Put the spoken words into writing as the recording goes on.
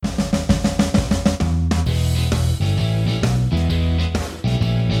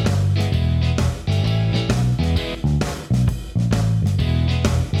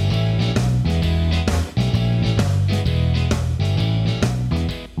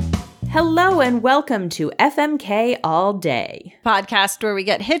Hello and welcome to FMK All Day, podcast where we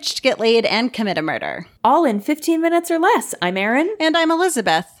get hitched, get laid, and commit a murder. all in 15 minutes or less. I'm Erin. And I'm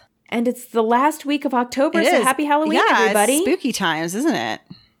Elizabeth. And it's the last week of October, so happy Halloween, everybody. It's spooky times, isn't it?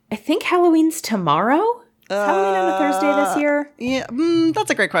 I think Halloween's tomorrow? Is Halloween on a Thursday this year? Yeah, that's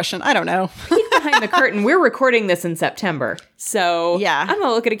a great question. I don't know. Peek behind the curtain. We're recording this in September, so Yeah. I'm going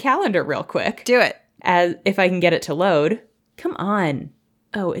to look at a calendar real quick. Do it. As if I can get it to load. Come on.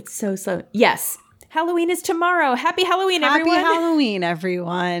 Oh, it's so slow. Yes. Halloween is tomorrow. Happy Halloween, everyone. Happy Halloween,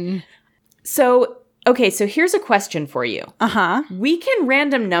 everyone. So here's a question for you. Uh-huh. We can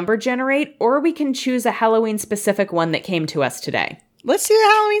random number generate, or we can choose a Halloween-specific one that came to us today. Let's do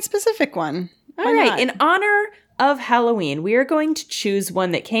the Halloween specific one. All right. In honor of Halloween, we are going to choose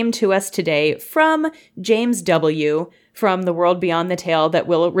one that came to us today from James W., from The World Beyond the Tale that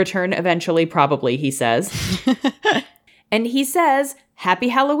will return eventually, probably, he says. And he says, Happy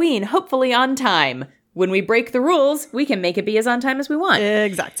Halloween, hopefully on time. When we break the rules, we can make it be as on time as we want.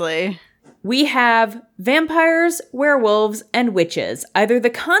 Exactly. We have vampires, werewolves, and witches, either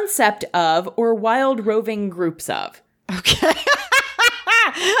the concept of or wild roving groups of. Okay.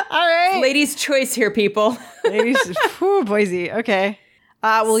 All right. Ladies' choice here, people. Ladies. Whew, Boise. Okay.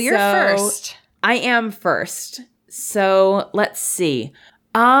 Well, you're first. I am first. So let's see.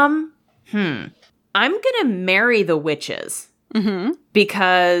 I'm gonna marry the witches. Mm-hmm.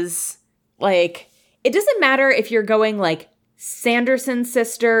 Because, like, it doesn't matter if you're going, like, Sanderson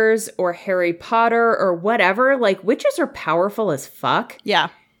sisters or Harry Potter or whatever. Like, witches are powerful as fuck. Yeah.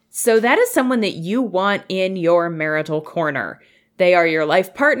 So that is someone that you want in your marital corner. They are your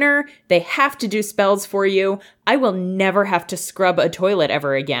life partner. They have to do spells for you. I will never have to scrub a toilet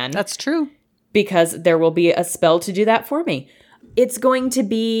ever again. That's true. Because there will be a spell to do that for me. It's going to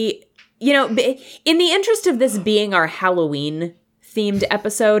be, you know, in the interest of this being our Halloween-themed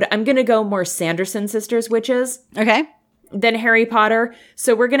episode, I'm going to go more Sanderson Sisters witches. Okay. Than Harry Potter.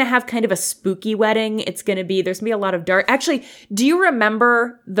 So we're going to have kind of a spooky wedding. There's going to be a lot of dark. Actually, do you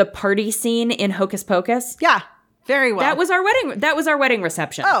remember the party scene in Hocus Pocus? Yeah. Very well. That was our wedding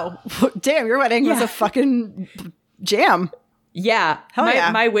reception. Oh, damn, your wedding was a fucking jam. Yeah. Hell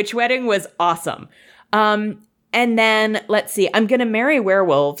yeah. My witch wedding was awesome. And then, let's see, I'm going to marry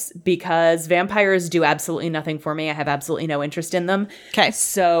werewolves because vampires do absolutely nothing for me. I have absolutely no interest in them. Okay.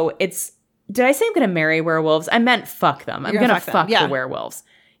 So did I say I'm going to marry werewolves? I meant fuck them. I'm going to fuck the werewolves.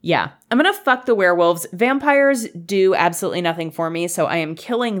 Yeah. I'm going to fuck the werewolves. Vampires do absolutely nothing for me, so I am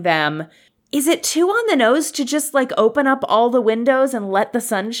killing them. Is it too on the nose to just, like, open up all the windows and let the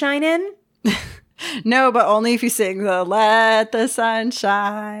sun shine in? No, but only if you sing the let the sun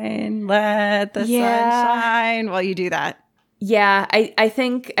shine, let the sun shine while you do that. Yeah, I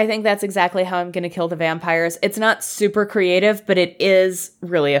think that's exactly how I'm going to kill the vampires. It's not super creative, but it is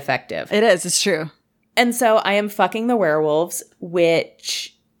really effective. It is. It's true. And so I am fucking the werewolves,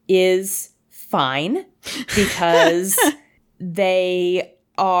 which is fine because they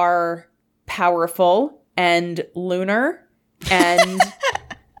are powerful and lunar and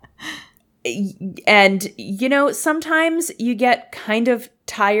you know, sometimes you get kind of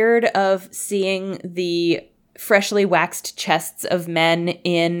tired of seeing the freshly waxed chests of men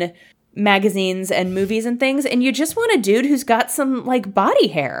in magazines and movies and things, and you just want a dude who's got some, like, body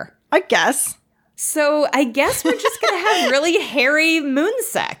hair. I guess. So I guess we're just going to have really hairy moon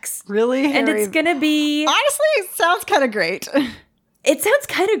sex. Really hairy. And it's going to be... Honestly, it sounds kind of great. It sounds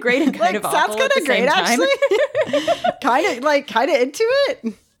kind of great and kind of awful sounds kind of great, actually. kind of into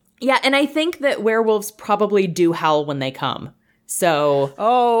it. Yeah, and I think that werewolves probably do howl when they come. So,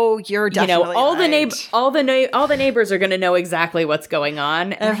 you're definitely all right. all the neighbors are going to know exactly what's going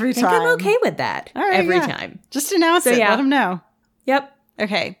on every time. I'm okay with that. All right, every time. Just announce it. Let them know. Yep.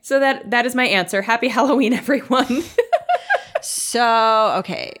 Okay. So that is my answer. Happy Halloween, everyone. So,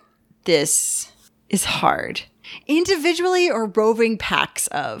 okay, this is hard. Individually or roving packs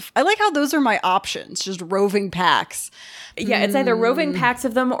of? I like how those are my options. Just roving packs. Yeah, it's either roving packs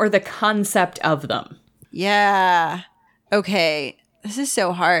of them or the concept of them. Yeah. Okay. This is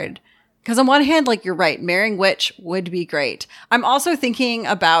so hard. Because on one hand, like, you're right, marrying witch would be great. I'm also thinking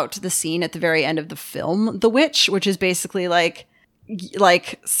about the scene at the very end of the film, The Witch, which is basically like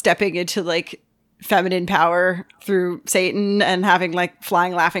stepping into, like, feminine power through Satan and having, like,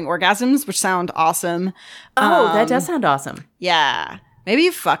 flying, laughing orgasms, which sound awesome. Oh, that does sound awesome. Yeah. Maybe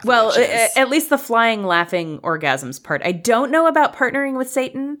you fuck the Well, witches. at least the flying, laughing orgasms part. I don't know about partnering with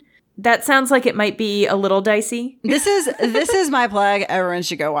Satan. That sounds like it might be a little dicey. This is my plug. Everyone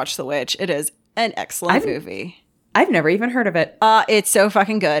should go watch The Witch. It is an excellent movie. I've never even heard of it. It's so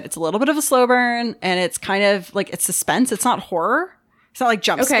fucking good. It's a little bit of a slow burn, and it's kind of like, it's suspense. It's not horror. It's not like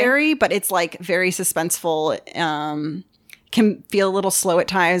jump Okay. scary, but it's like very suspenseful. Can feel a little slow at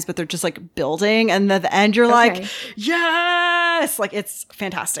times, but they're just like building. And at the end, you're like, yes! Like, it's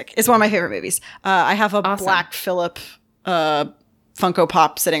fantastic. It's one of my favorite movies. I have a Black Phillip Funko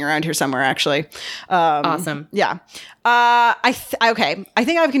Pop sitting around here somewhere, actually. Awesome. Yeah. I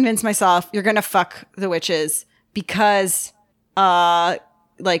think I've convinced myself you're going to fuck the witches because, canonically,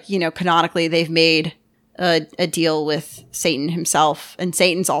 they've made a deal with Satan himself, and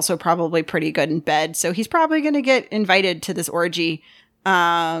Satan's also probably pretty good in bed, so he's probably going to get invited to this orgy.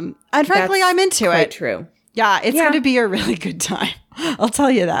 And frankly, That's I'm into quite it. True. Yeah, it's going to be a really good time. I'll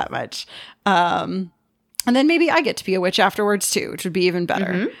tell you that much. And then maybe I get to be a witch afterwards too, which would be even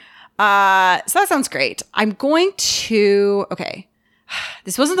better. Mm-hmm. So that sounds great. I'm going to, okay.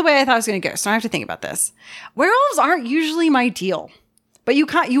 This wasn't the way I thought it was going to go, so I have to think about this. Werewolves aren't usually my deal, but you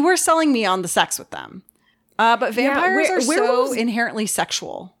were selling me on the sex with them. But vampires are so inherently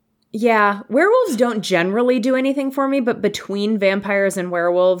sexual. Yeah, werewolves don't generally do anything for me, but between vampires and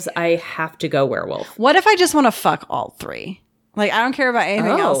werewolves, I have to go werewolf. What if I just want to fuck all three? Like, I don't care about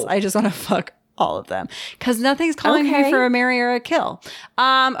anything else. I just want to fuck all of them. Because nothing's calling me for a marry or a kill.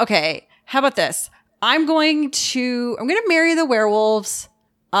 Okay, how about this? I'm going to marry the werewolves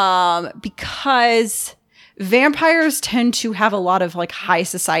because vampires tend to have a lot of like high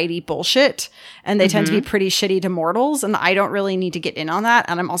society bullshit, and they tend to be pretty shitty to mortals, and I don't really need to get in on that,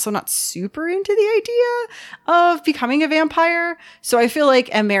 and I'm also not super into the idea of becoming a vampire, so I feel like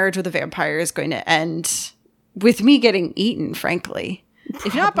a marriage with a vampire is going to end with me getting eaten, frankly.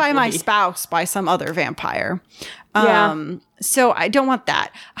 If not by my spouse, by some other vampire. So I don't want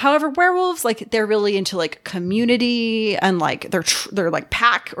that. However, werewolves, like, they're really into like community and like they're like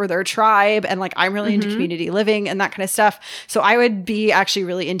pack or their tribe, and like I'm really into community living and that kind of stuff. So I would be actually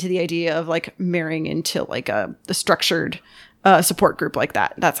really into the idea of like marrying into like a structured support group like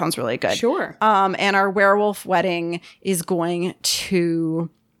that. That sounds really good. Sure. And our werewolf wedding is going to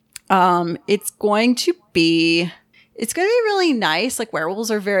it's going to be really nice. Like, werewolves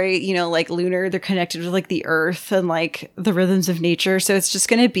are very, like lunar. They're connected with like the earth and like the rhythms of nature. So it's just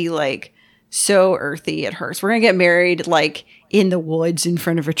going to be like so earthy. It hurts. We're going to get married like in the woods in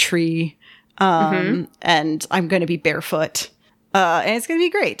front of a tree. And I'm going to be barefoot. And it's going to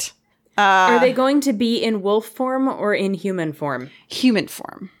be great. Are they going to be in wolf form or in human form? Human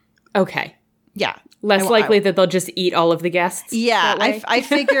form. Okay. Yeah. Less likely that they'll just eat all of the guests. Yeah, I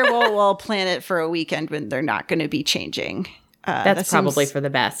figure we'll plan it for a weekend when they're not going to be changing. That's probably for the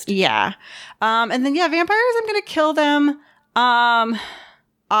best. Yeah. And then, vampires, I'm going to kill them.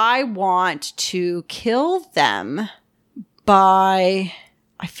 I want to kill them by...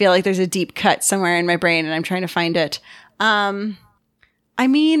 I feel like there's a deep cut somewhere in my brain, and I'm trying to find it. I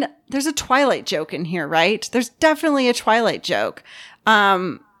mean, there's a Twilight joke in here, right? There's definitely a Twilight joke.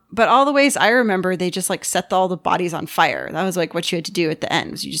 But all the ways I remember, they just like set all the bodies on fire. That was like what you had to do at the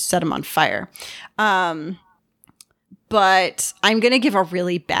end, was you just set them on fire. But I'm going to give a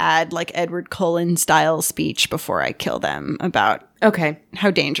really bad, like Edward Cullen style speech before I kill them about how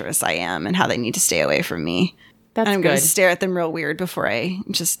dangerous I am and how they need to stay away from me. That's and I'm good. going to stare at them real weird before I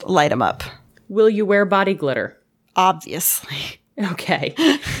just light them up. Will you wear body glitter? Obviously. Okay.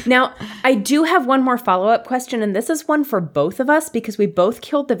 Now, I do have one more follow-up question, and this is one for both of us because we both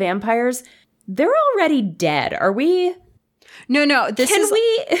killed the vampires. They're already dead. Are we... No. I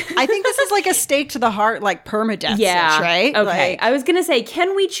think this is like a stake to the heart, like permadeath. Yeah. Right? Okay. Like, I was going to say,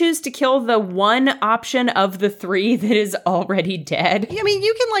 can we choose to kill the one option of the three that is already dead? I mean,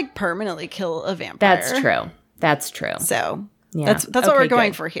 you can like permanently kill a vampire. That's true. So yeah. that's what we're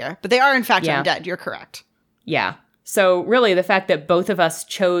going for here. But they are in fact undead. You're correct. Yeah. So really, the fact that both of us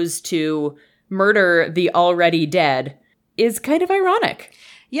chose to murder the already dead is kind of ironic.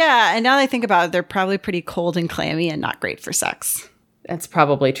 Yeah, and now that I think about it, they're probably pretty cold and clammy and not great for sex. That's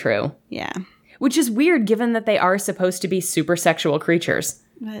probably true. Yeah. Which is weird, given that they are supposed to be super sexual creatures.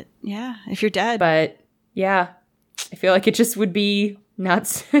 But yeah, if you're dead. But yeah, I feel like it just would be not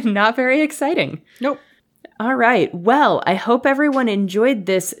very exciting. Nope. All right. Well, I hope everyone enjoyed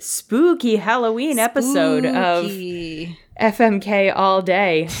this spooky Halloween episode of FMK All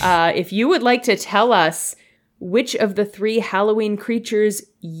Day. If you would like to tell us which of the three Halloween creatures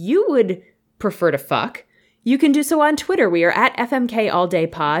you would prefer to fuck, you can do so on Twitter. We are at FMK All Day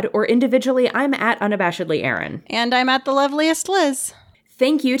Pod, or individually, I'm at Unabashedly Aaron. And I'm at the loveliest Liz.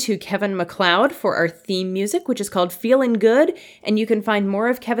 Thank you to Kevin MacLeod for our theme music, which is called Feelin' Good, and you can find more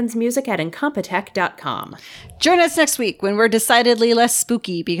of Kevin's music at Incompetech.com. Join us next week when we're decidedly less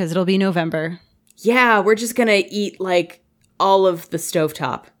spooky because it'll be November. Yeah, we're just gonna eat, like, all of the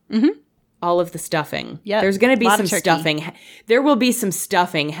stovetop. Mm-hmm. all of the stuffing. Yep. There's going to be Lot some of turkey. stuffing. There will be some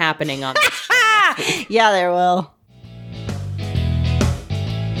stuffing happening on this show. Yeah, there will.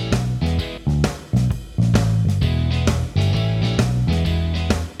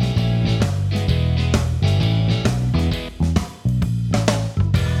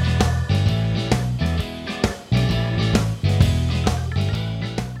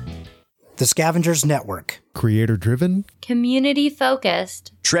 The Scavengers Network. Creator-driven.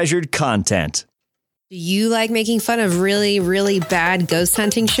 Community-focused. Treasured content. Do you like making fun of really, really bad ghost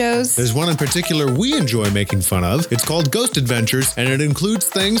hunting shows? There's one in particular we enjoy making fun of. It's called Ghost Adventures, and it includes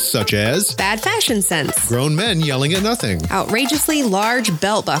things such as Bad fashion sense. grown men yelling at nothing, Outrageously large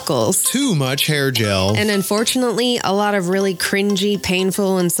belt buckles. too much hair gel, And unfortunately, a lot of really cringy,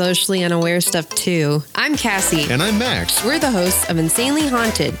 painful, and socially unaware stuff too. I'm Cassie. and I'm Max. We're the hosts of Insanely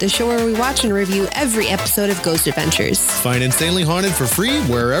Haunted, the show where we watch and review every episode of Ghost Adventures. Find Insanely Haunted for free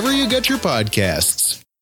wherever you get your podcasts.